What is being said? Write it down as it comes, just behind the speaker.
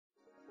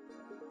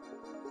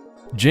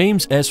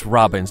James S.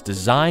 Robbins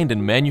designed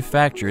and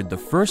manufactured the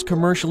first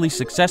commercially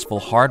successful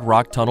hard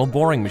rock tunnel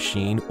boring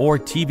machine, or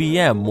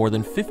TBM, more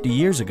than 50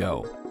 years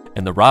ago,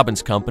 and the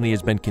Robbins Company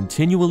has been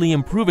continually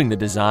improving the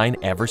design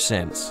ever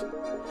since.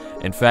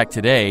 In fact,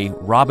 today,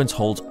 Robbins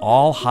holds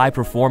all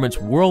high-performance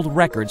world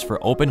records for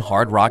open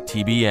hard rock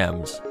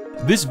TBMs.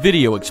 This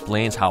video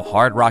explains how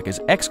hard rock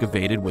is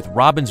excavated with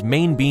Robbins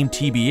Main Beam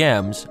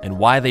TBMs and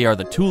why they are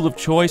the tool of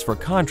choice for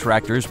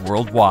contractors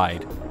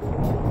worldwide.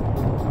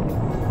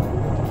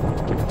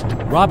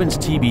 Robbins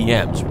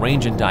TBMs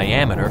range in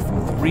diameter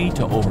from 3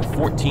 to over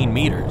 14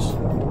 meters.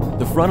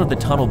 The front of the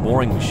tunnel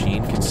boring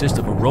machine consists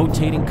of a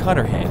rotating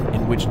cutter head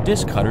in which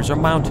disc cutters are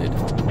mounted.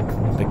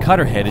 The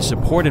cutter head is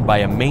supported by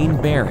a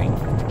main bearing.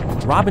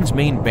 Robbins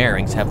main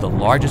bearings have the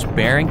largest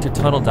bearing to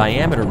tunnel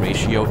diameter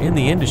ratio in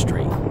the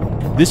industry.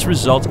 This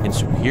results in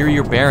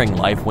superior bearing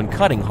life when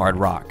cutting hard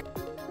rock.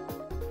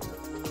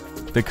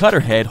 The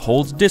cutter head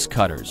holds disc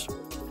cutters,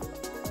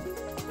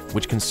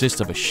 which consists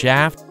of a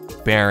shaft,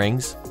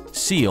 bearings,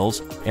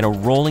 seals, and a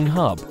rolling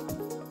hub.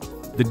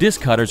 The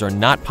disc cutters are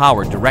not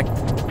powered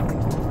directly.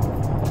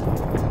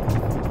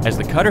 As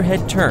the cutter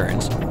head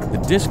turns,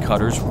 the disc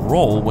cutters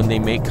roll when they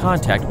make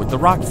contact with the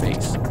rock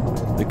face.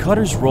 The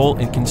cutters roll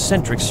in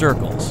concentric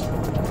circles.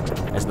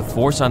 As the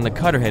force on the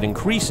cutter head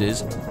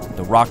increases,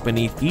 the rock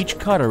beneath each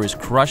cutter is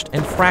crushed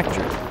and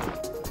fractured.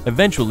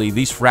 Eventually,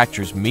 these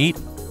fractures meet,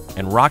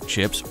 and rock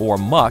chips, or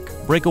muck,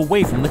 break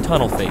away from the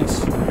tunnel face.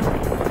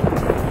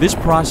 This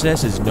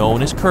process is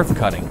known as kerf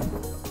cutting.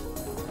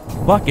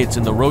 Buckets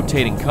in the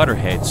rotating cutter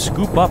head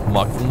scoop up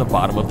muck from the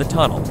bottom of the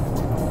tunnel.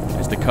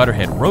 As the cutter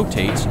head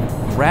rotates,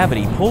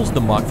 gravity pulls the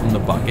muck from the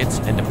buckets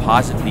and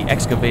deposits the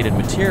excavated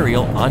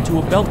material onto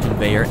a belt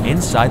conveyor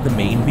inside the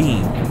main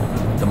beam.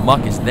 The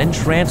muck is then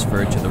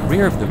transferred to the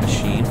rear of the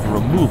machine for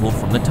removal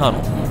from the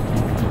tunnel.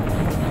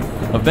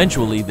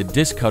 Eventually, the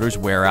disc cutters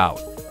wear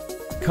out.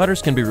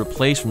 Cutters can be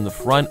replaced from the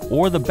front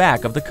or the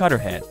back of the cutter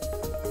head.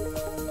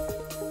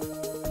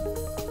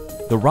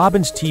 The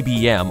Robbins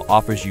TBM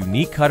offers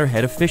unique cutter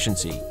head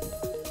efficiency.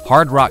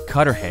 Hard rock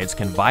cutter heads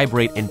can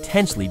vibrate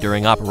intensely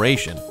during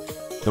operation.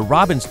 The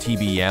Robbins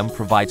TBM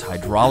provides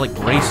hydraulic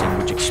bracing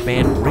which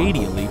expand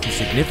radially to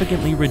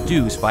significantly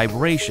reduce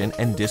vibration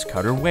and disc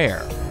cutter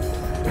wear.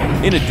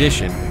 In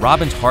addition,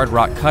 Robbins hard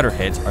rock cutter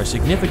heads are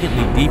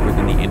significantly deeper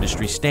than the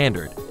industry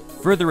standard,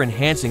 further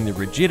enhancing the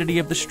rigidity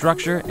of the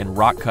structure and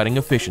rock cutting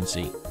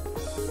efficiency.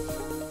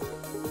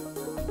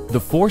 The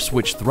force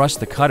which thrusts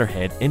the cutter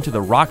head into the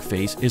rock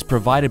face is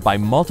provided by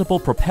multiple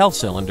propel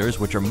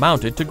cylinders which are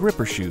mounted to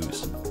gripper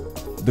shoes.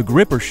 The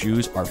gripper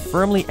shoes are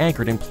firmly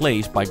anchored in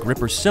place by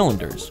gripper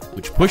cylinders,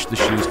 which push the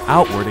shoes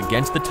outward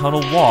against the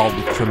tunnel wall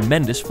with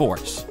tremendous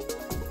force.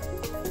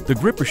 The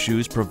gripper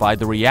shoes provide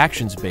the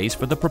reactions base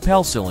for the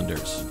propel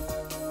cylinders.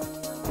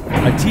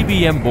 A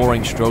TBM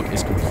boring stroke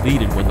is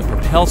completed when the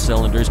propel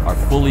cylinders are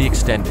fully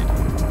extended.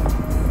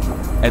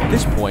 At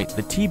this point,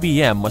 the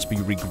TBM must be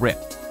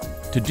regripped.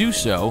 To do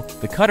so,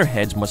 the cutter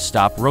heads must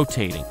stop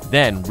rotating.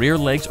 Then, rear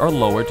legs are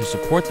lowered to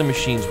support the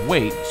machine's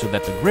weight so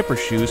that the gripper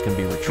shoes can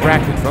be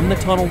retracted from the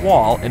tunnel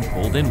wall and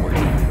pulled inward.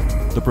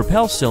 The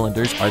propel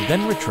cylinders are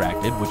then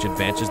retracted, which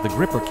advances the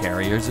gripper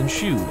carriers and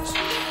shoes.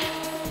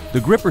 The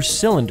gripper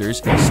cylinders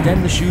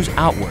extend the shoes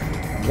outward,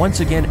 once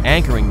again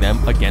anchoring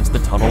them against the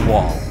tunnel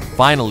wall.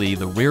 Finally,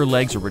 the rear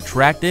legs are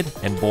retracted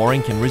and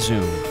boring can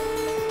resume.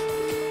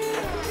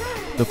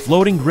 The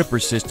floating gripper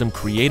system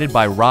created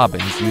by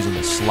Robbins using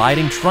a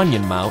sliding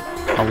trunnion mount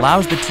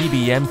allows the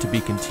TBM to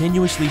be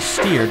continuously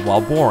steered while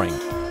boring.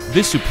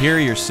 This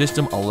superior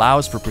system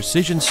allows for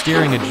precision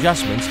steering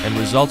adjustments and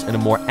results in a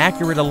more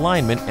accurate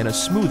alignment and a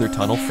smoother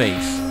tunnel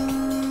face.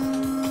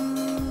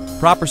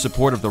 Proper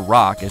support of the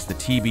rock as the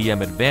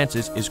TBM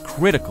advances is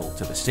critical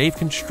to the safe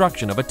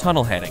construction of a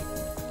tunnel heading.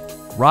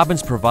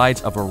 Robbins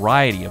provides a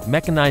variety of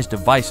mechanized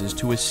devices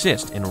to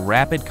assist in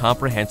rapid,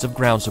 comprehensive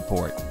ground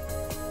support.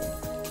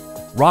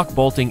 Rock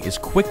bolting is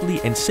quickly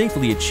and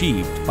safely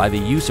achieved by the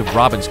use of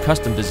Robbins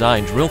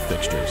custom-designed drill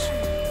fixtures.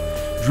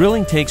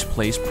 Drilling takes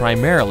place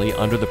primarily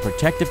under the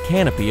protective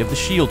canopy of the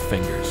shield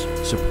fingers,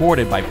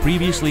 supported by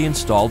previously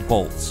installed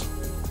bolts.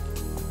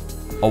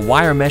 A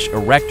wire mesh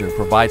erector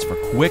provides for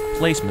quick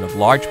placement of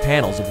large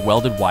panels of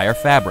welded wire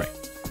fabric.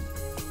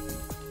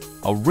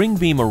 A ring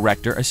beam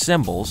erector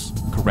assembles,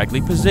 correctly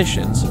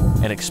positions,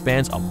 and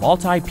expands a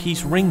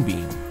multi-piece ring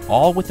beam,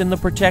 all within the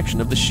protection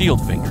of the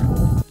shield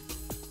finger.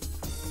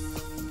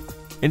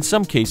 In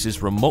some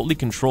cases, remotely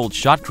controlled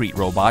shotcrete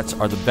robots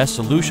are the best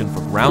solution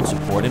for ground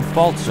support in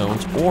fault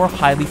zones or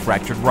highly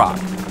fractured rock.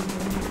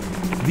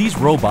 These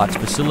robots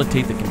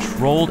facilitate the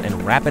controlled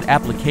and rapid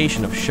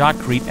application of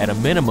shotcrete at a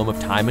minimum of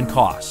time and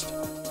cost.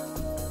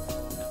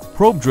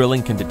 Probe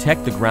drilling can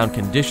detect the ground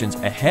conditions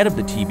ahead of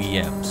the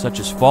TBM, such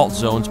as fault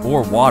zones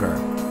or water.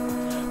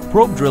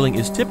 Probe drilling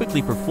is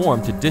typically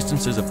performed to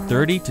distances of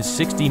 30 to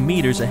 60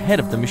 meters ahead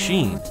of the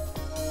machine.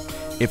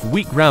 If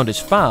weak ground is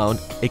found,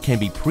 it can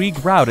be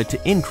pre-grouted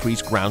to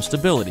increase ground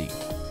stability.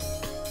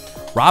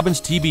 Robbins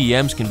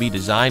TBMs can be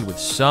designed with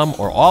some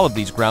or all of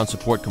these ground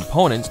support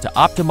components to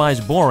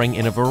optimize boring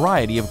in a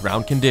variety of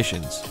ground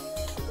conditions.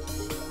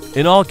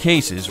 In all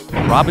cases,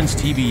 Robbins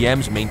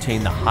TBMs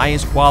maintain the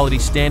highest quality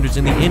standards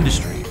in the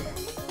industry,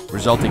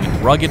 resulting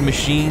in rugged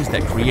machines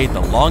that create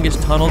the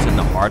longest tunnels in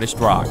the hardest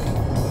rock.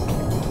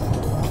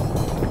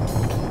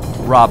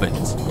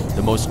 Robbins,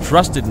 the most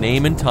trusted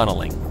name in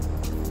tunneling.